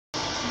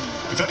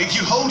In fact, if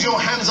you hold your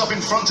hands up in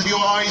front of your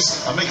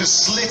eyes and make a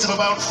slit of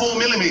about 4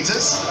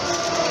 millimeters,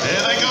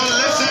 there they go,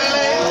 let's the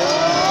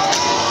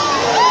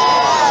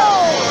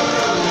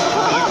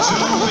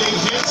two big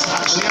hits.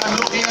 Actually, I'm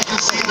looking, I can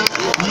see that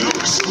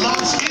Luke's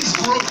lance is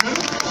broken,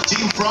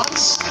 Team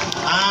France,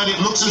 and it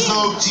looks as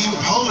though Team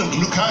Poland,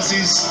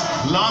 Lukas's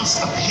lance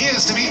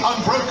appears to be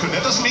unbroken.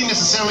 That doesn't mean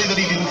necessarily that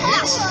he didn't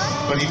hit,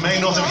 but he may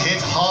not have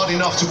hit hard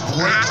enough to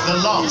break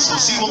the lance.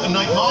 We'll see what the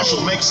Knight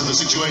Marshal makes of the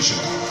situation.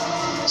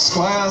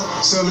 Squire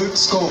Sir Luke,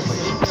 score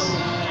please.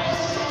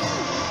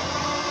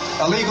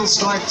 A legal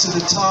strike to the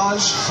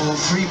Taj for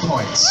 3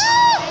 points.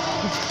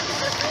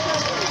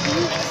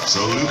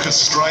 So Lucas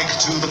strike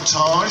to the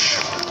Taj.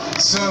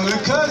 Sir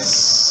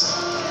Lucas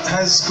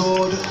has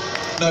scored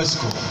no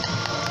score.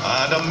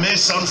 And a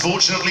miss,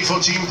 unfortunately, for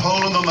Team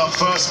Poland on that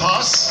first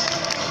pass.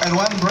 And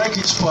 1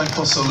 breakage point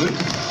for Sir Luke,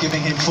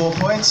 giving him 4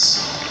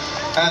 points.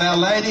 And Our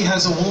Lady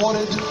has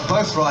awarded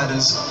both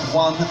riders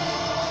 1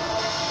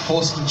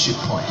 horsemanship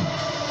point.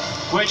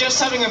 We're just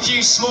having a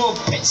few small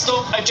pit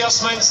stop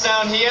adjustments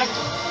down here.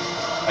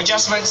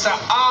 Adjustments to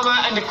armour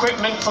and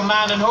equipment for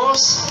man and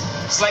horse.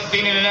 It's like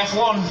being in an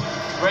F1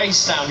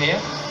 race down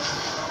here.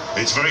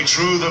 It's very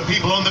true that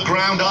people on the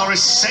ground are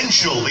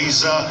essential.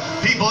 These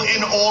people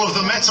in all of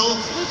the metal,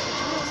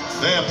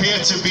 they appear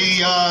to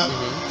be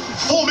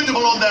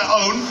formidable on their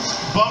own,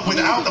 but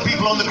without the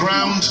people on the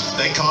ground,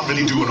 they can't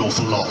really do an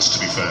awful lot, to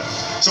be fair.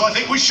 So I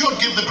think we should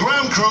give the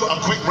ground crew a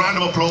quick round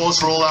of applause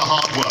for all their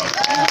hard work.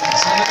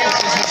 So Lucas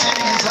is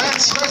receiving his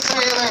lance. Let's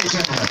say hello,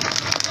 gentlemen.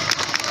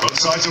 Both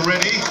sides are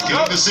ready.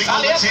 Giving the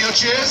signal. Let's hear your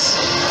cheers.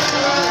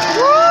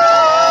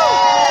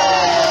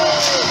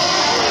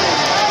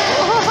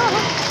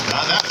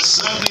 Now that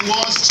certainly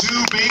was 2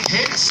 big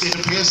hits. It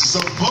appears as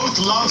though both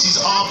lances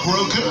are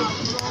broken.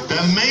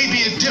 There may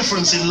be a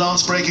difference in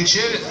lance breakage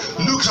here.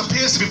 Luke's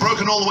appears to be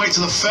broken all the way to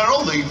the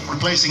ferrule, the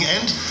replacing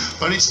end,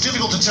 but it's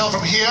difficult to tell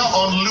from here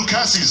on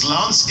Lucas's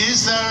lance.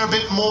 Is there a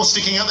bit more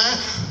sticking out there?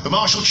 The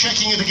Marshal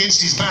checking it against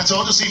his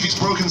baton to see if it's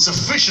broken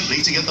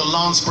sufficiently to get the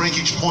lance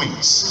breakage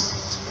points.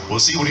 We'll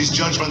see what his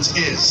judgment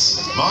is.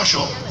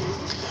 Marshal.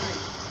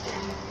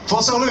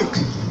 For Sir Luke,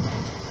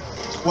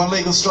 1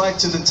 legal strike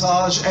to the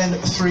Taj and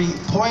 3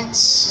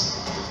 points.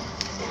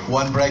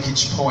 1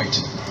 breakage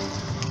point.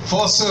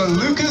 For Sir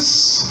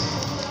Lucas,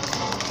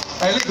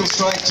 a legal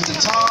strike to the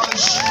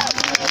Taj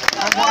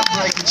and 1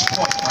 breakage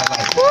point, my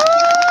lady.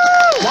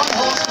 1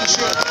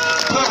 horsemanship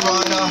per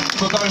rider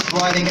for both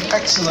riding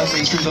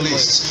excellently through the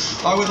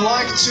lists. I would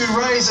like to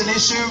raise an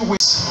issue with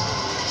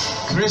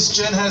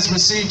Christian has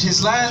received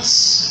his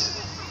lance.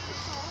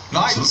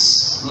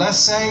 Knights,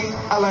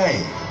 laissez-aller.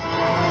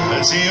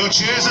 Let's hear your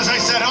cheers as they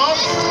set off.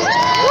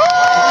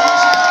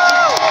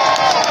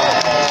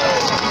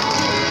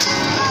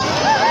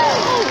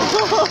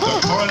 The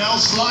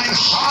Coronel's flying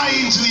high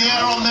into the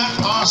air on that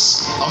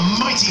pass. A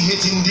mighty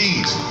hit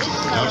indeed.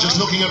 Now just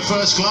looking at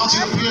first glance,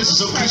 it appears as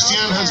though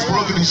Christian has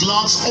broken his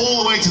lance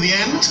all the way to the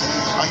end.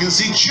 I can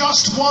see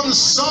just one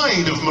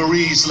side of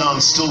Marie's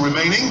lance still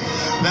remaining.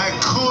 That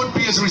could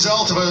be as a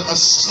result of a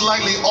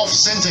slightly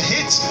off-centre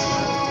hit.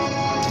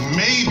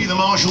 Maybe the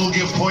Marshal will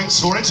give points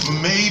for it,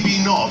 maybe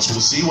not.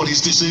 We'll see what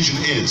his decision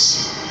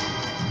is.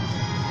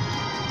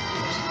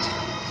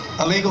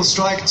 A legal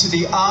strike to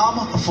the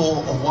arm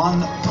for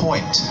 1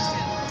 point.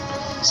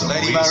 So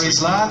Lady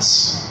Marie's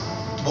lance,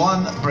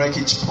 1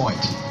 breakage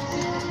point.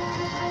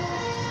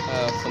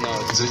 For now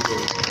it's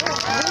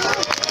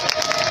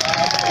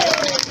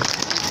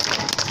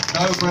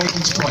No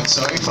breakage point,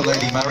 sorry, for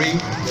Lady Marie.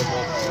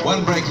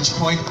 1 breakage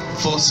point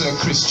for Sir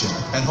Christian.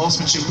 And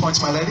horsemanship points,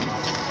 my lady?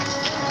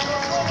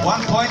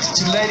 1 point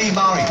to Lady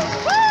Marie.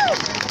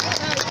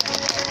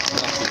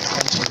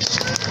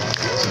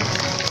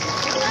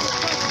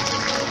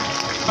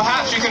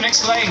 Perhaps you can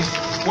explain.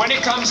 When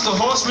it comes to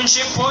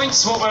horsemanship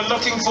points, what we're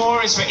looking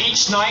for is for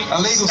each knight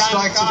A legal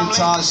strike to the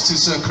Taj to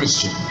Sir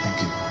Christian.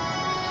 Thank you.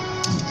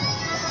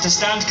 to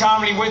stand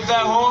calmly with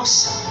their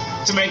horse,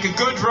 to make a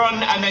good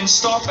run and then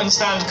stop and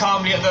stand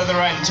calmly at the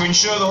other end to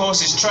ensure the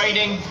horse's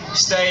training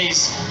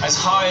stays as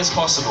high as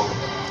possible.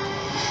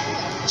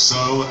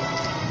 So,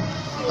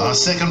 our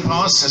second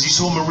pass, as you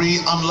saw, Marie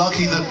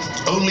unlucky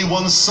that only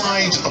one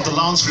side of the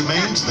lance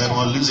remained,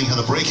 thereby losing her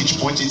the breakage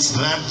point. It's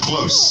that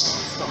close.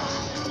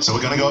 So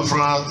we're going to go for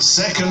our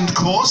second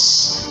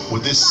course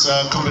with this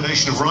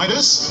combination of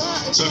riders.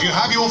 So if you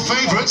have your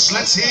favourites,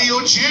 let's hear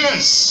your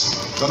cheers.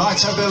 The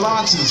knights have their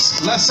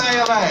lances.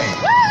 Laissez-aller.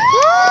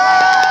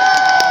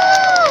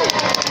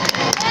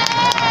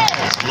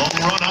 Long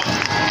run up.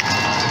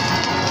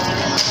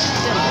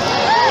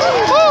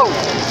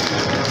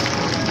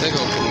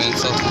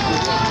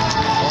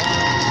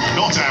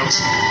 Not out.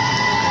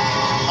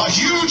 A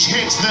huge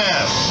hit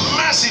there.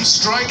 Massive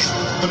strike.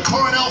 The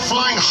Coronel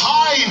flying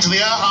high into the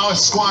air. Our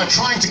squire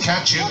trying to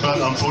catch it,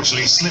 but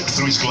unfortunately slipped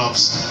through his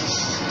gloves.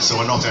 So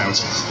we're not out.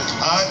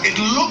 It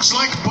looks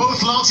like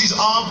both lances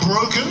are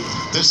broken.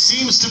 There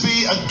seems to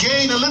be,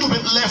 again, a little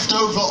bit left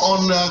over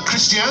on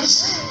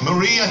Christian's.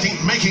 Marie, I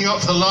think, making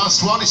up for the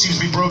last one. It seems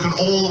to be broken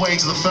all the way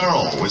to the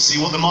ferrule. We'll see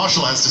what the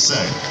Marshal has to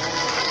say.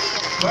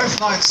 Both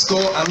knights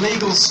score a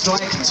legal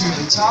strike to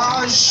the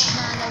Taj.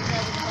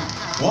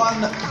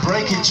 1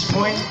 breakage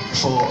point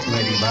for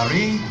Lady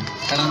Marie,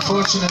 and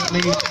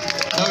unfortunately,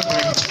 no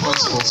breakage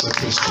points for Sir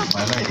Christian,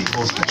 my lady,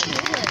 horsemanship.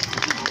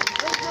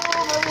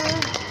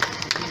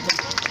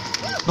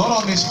 Not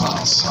on this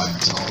pass, I'm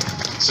told.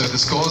 So the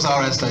scores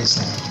are as they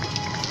stand.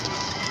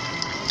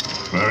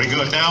 Very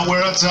good. Now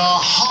we're at our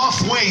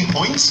halfway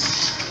point.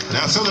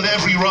 Now, so that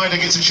every rider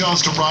gets a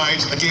chance to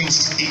ride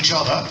against each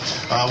other,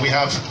 we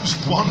have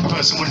one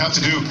person would have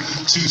to do 2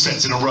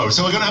 sets in a row.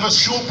 So we're going to have a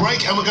short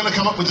break, and we're going to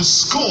come up with the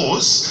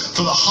scores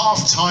for the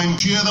half-time.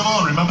 Cheer them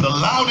on. Remember, the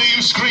louder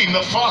you scream,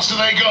 the faster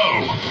they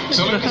go.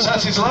 So Lucas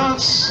has his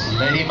lance,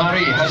 Lady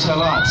Marie has her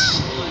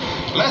lance.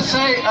 Let's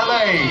say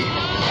allez!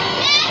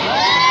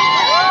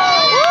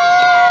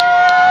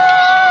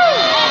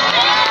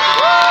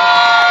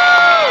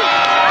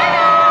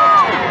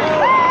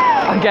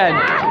 Again.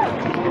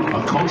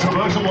 A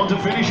controversial one to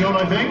finish on,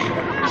 I think.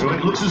 So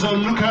it looks as though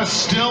Lucas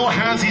still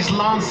has his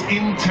lance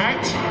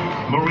intact.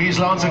 Marie's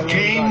lance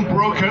again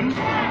broken.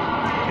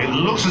 It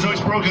looks as though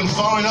it's broken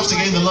far enough to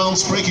gain the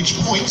lance breakage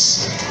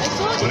points.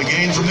 But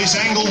again, from this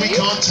angle, we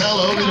can't tell.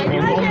 Only the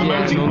people on the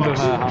mounting box.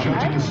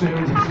 Shooting a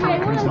series of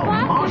strike result.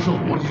 Marshall,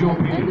 what's your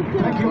opinion?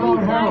 Thank you,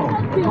 Lord Harold.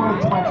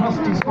 According to my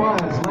trusty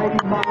squires, Lady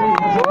Marie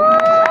has a